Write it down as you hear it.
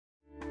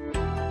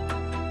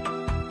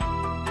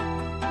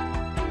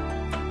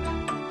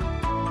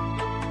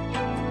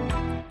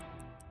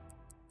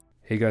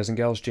Hey guys and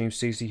gals, James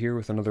Stacey here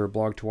with another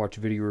aBlogtoWatch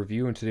video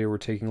review, and today we're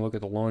taking a look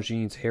at the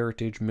Longines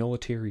Heritage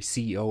Military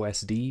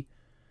COSD.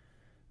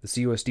 The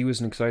COSD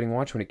was an exciting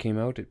watch when it came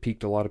out. It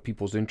piqued a lot of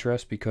people's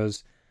interest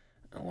because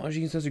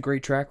Longines has a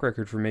great track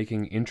record for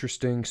making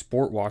interesting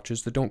sport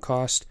watches that don't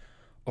cost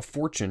a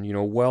fortune,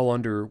 well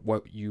under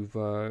what you've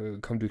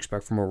come to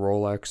expect from a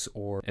Rolex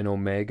or an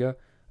Omega,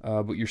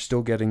 but you're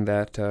still getting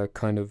that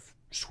kind of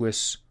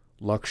Swiss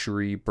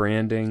luxury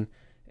branding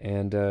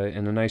and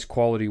a nice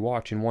quality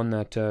watch, and one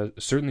that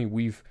certainly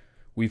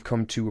we've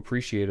come to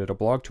appreciate at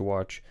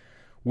aBlogtoWatch.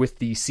 With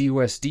the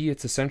COSD,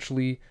 it's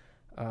essentially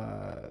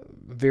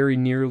very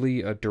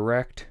nearly a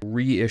direct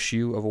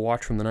reissue of a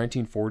watch from the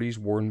 1940s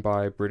worn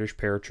by British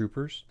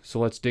paratroopers. So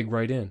let's dig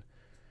right in.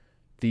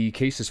 The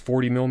case is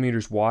 40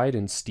 millimeters wide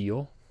in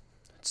steel.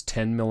 It's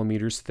 10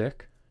 millimeters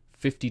thick,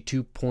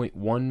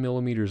 52.1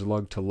 millimeters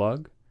lug to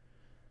lug.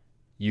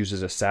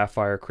 Uses a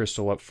sapphire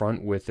crystal up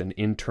front with an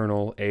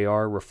internal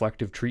AR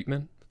reflective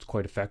treatment. It's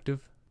quite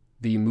effective.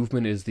 The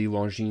movement is the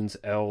Longines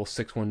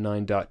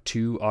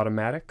L619.2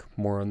 automatic.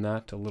 More on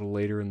that a little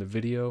later in the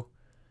video.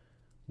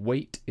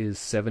 Weight is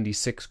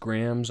 76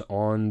 grams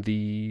on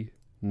the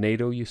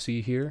NATO you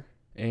see here,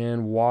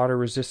 and water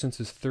resistance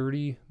is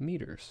 30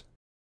 meters.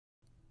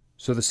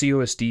 So the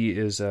COSD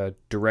is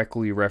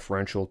directly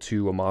referential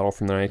to a model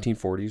from the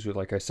 1940s, which,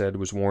 like I said,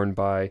 was worn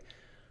by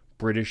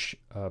British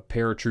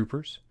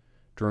paratroopers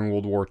during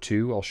World War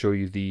II. I'll show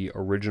you the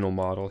original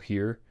model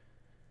here.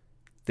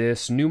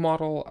 This new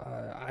model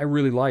I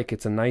really like.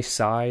 It's a nice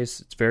size.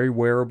 It's very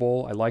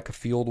wearable. I like a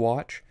field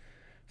watch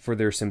for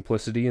their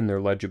simplicity and their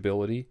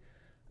legibility.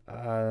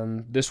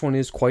 This one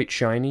is quite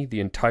shiny. The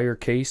entire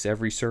case,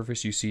 every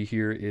surface you see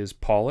here is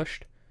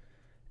polished,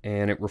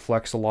 and it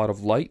reflects a lot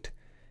of light.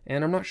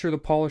 And I'm not sure the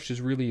polish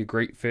is really a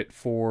great fit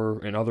for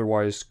an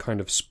otherwise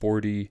kind of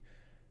sporty,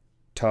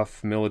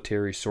 tough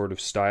military sort of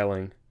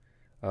styling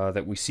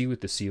that we see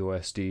with the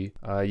COSD.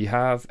 You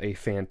have a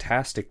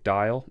fantastic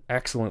dial,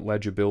 excellent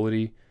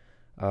legibility.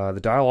 The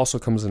dial also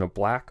comes in a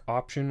black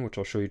option, which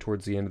I'll show you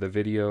towards the end of the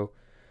video.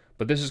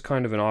 But this is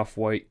kind of an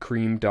off-white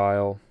cream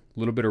dial, a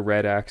little bit of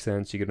red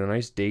accents. You get a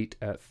nice date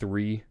at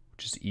 3,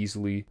 which is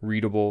easily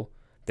readable.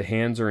 The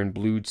hands are in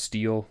blued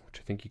steel, which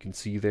I think you can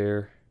see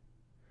there.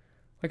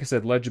 Like I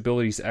said,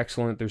 legibility is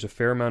excellent. There's a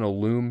fair amount of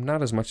lume,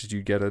 not as much as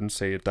you'd get in,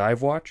 say, a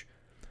dive watch,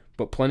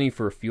 but plenty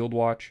for a field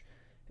watch,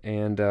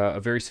 and a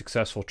very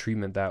successful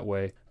treatment that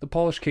way. The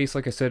polish case,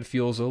 like I said,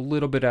 feels a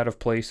little bit out of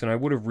place, and I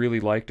would have really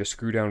liked a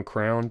screw-down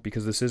crown,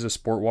 because this is a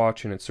sport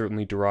watch and it's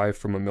certainly derived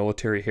from a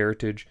military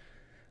heritage.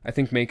 I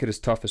think make it as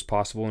tough as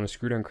possible, and a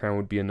screw-down crown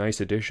would be a nice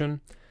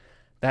addition.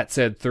 That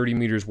said, 30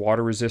 meters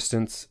water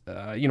resistance,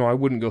 I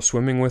wouldn't go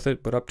swimming with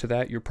it, but up to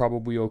that you're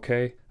probably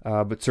okay.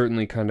 But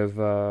certainly kind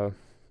of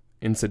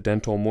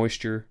incidental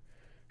moisture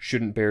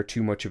shouldn't bear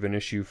too much of an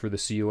issue for the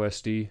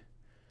COSD.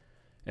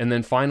 And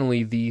then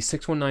finally, the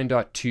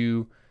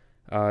 619.2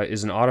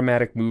 is an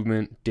automatic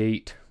movement,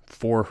 date,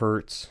 4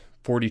 hertz,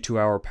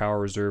 42-hour power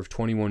reserve,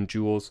 21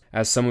 joules.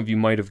 As some of you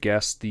might have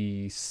guessed,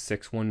 the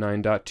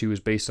 619.2 is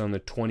based on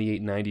the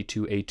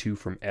 2892A2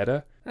 from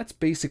ETA. That's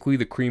basically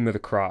the cream of the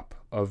crop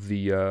of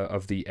the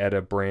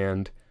ETA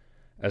brand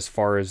as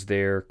far as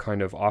their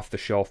kind of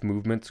off-the-shelf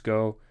movements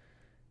go.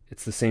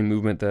 It's the same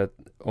movement that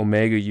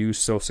Omega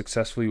used so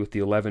successfully with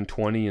the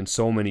 1120 and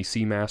so many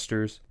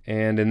Seamasters.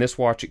 And in this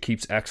watch, it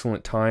keeps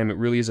excellent time. It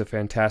really is a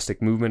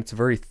fantastic movement. It's a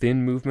very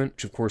thin movement,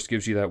 which of course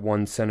gives you that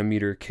 1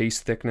 centimeter case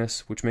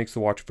thickness, which makes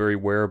the watch very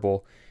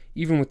wearable,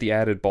 even with the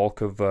added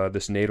bulk of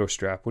this NATO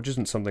strap, which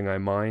isn't something I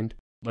mind.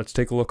 Let's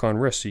take a look on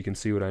wrist so you can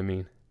see what I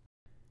mean.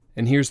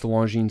 And here's the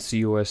Longines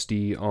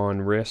COSD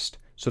on wrist.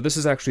 So this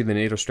is actually the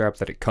NATO strap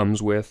that it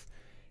comes with.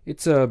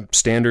 It's a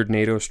standard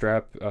NATO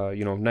strap,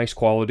 nice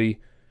quality.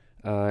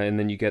 And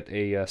then you get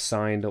a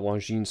signed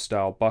Longines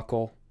style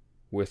buckle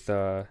with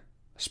a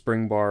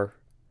spring bar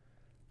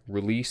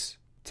release.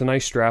 It's a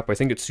nice strap. I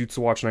think it suits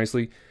the watch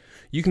nicely.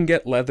 You can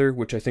get leather,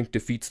 which I think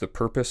defeats the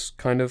purpose,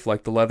 kind of.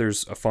 Like, the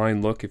leather's a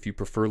fine look if you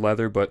prefer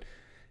leather, but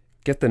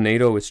get the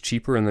NATO, it's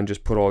cheaper, and then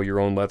just put all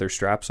your own leather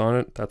straps on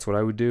it. That's what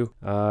I would do.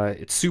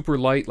 It's super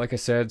light, like I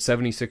said,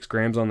 76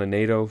 grams on the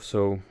NATO,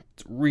 so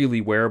it's really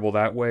wearable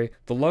that way.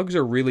 The lugs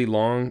are really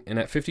long, and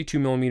at 52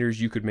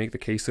 millimeters, you could make the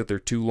case that they're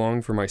too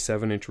long for my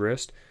 7-inch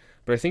wrist.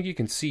 But I think you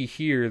can see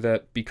here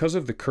that because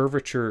of the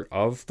curvature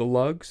of the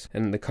lugs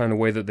and the kind of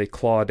way that they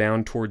claw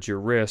down towards your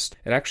wrist,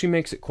 it actually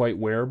makes it quite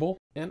wearable.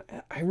 And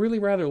I really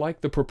rather like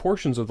the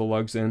proportions of the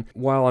lugs, and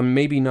while I'm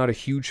maybe not a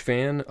huge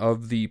fan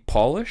of the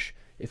polish,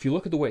 if you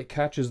look at the way it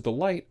catches the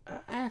light,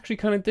 I actually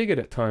kind of dig it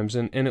at times,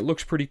 and it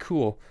looks pretty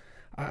cool.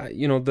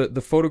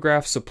 The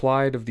photograph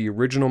supplied of the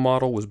original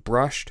model was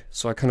brushed,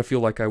 so I kind of feel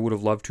like I would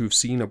have loved to have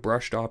seen a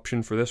brushed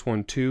option for this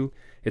one too.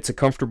 It's a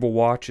comfortable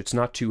watch. It's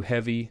not too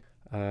heavy.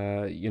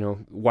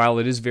 While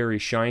it is very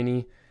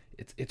shiny,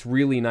 it's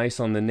really nice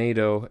on the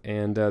NATO,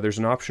 and there's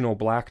an optional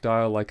black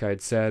dial, like I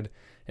had said.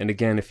 And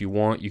again, if you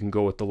want, you can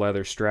go with the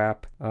leather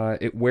strap.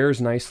 It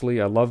wears nicely.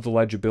 I love the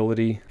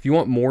legibility. If you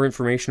want more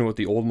information about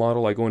the old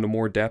model, I go into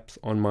more depth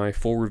on my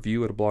full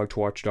review at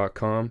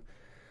aBlogtoWatch.com.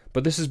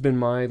 But this has been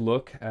my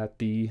look at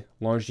the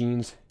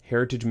Longines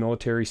Heritage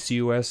Military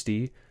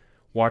COSD.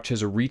 Watch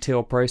has a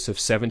retail price of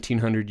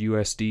 $1,700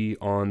 USD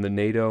on the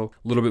NATO,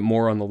 a little bit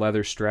more on the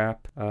leather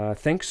strap.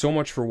 Thanks so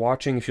much for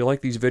watching. If you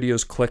like these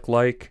videos, click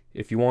like.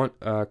 If you want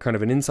kind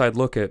of an inside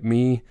look at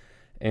me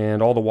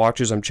and all the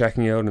watches I'm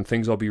checking out and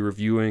things I'll be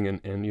reviewing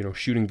and you know,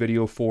 shooting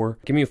video for,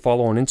 give me a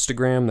follow on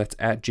Instagram. That's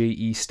at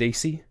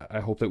 @JEStacey. I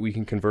hope that we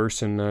can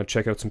converse and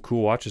check out some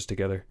cool watches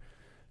together.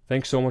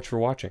 Thanks so much for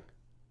watching.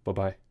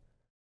 Bye-bye.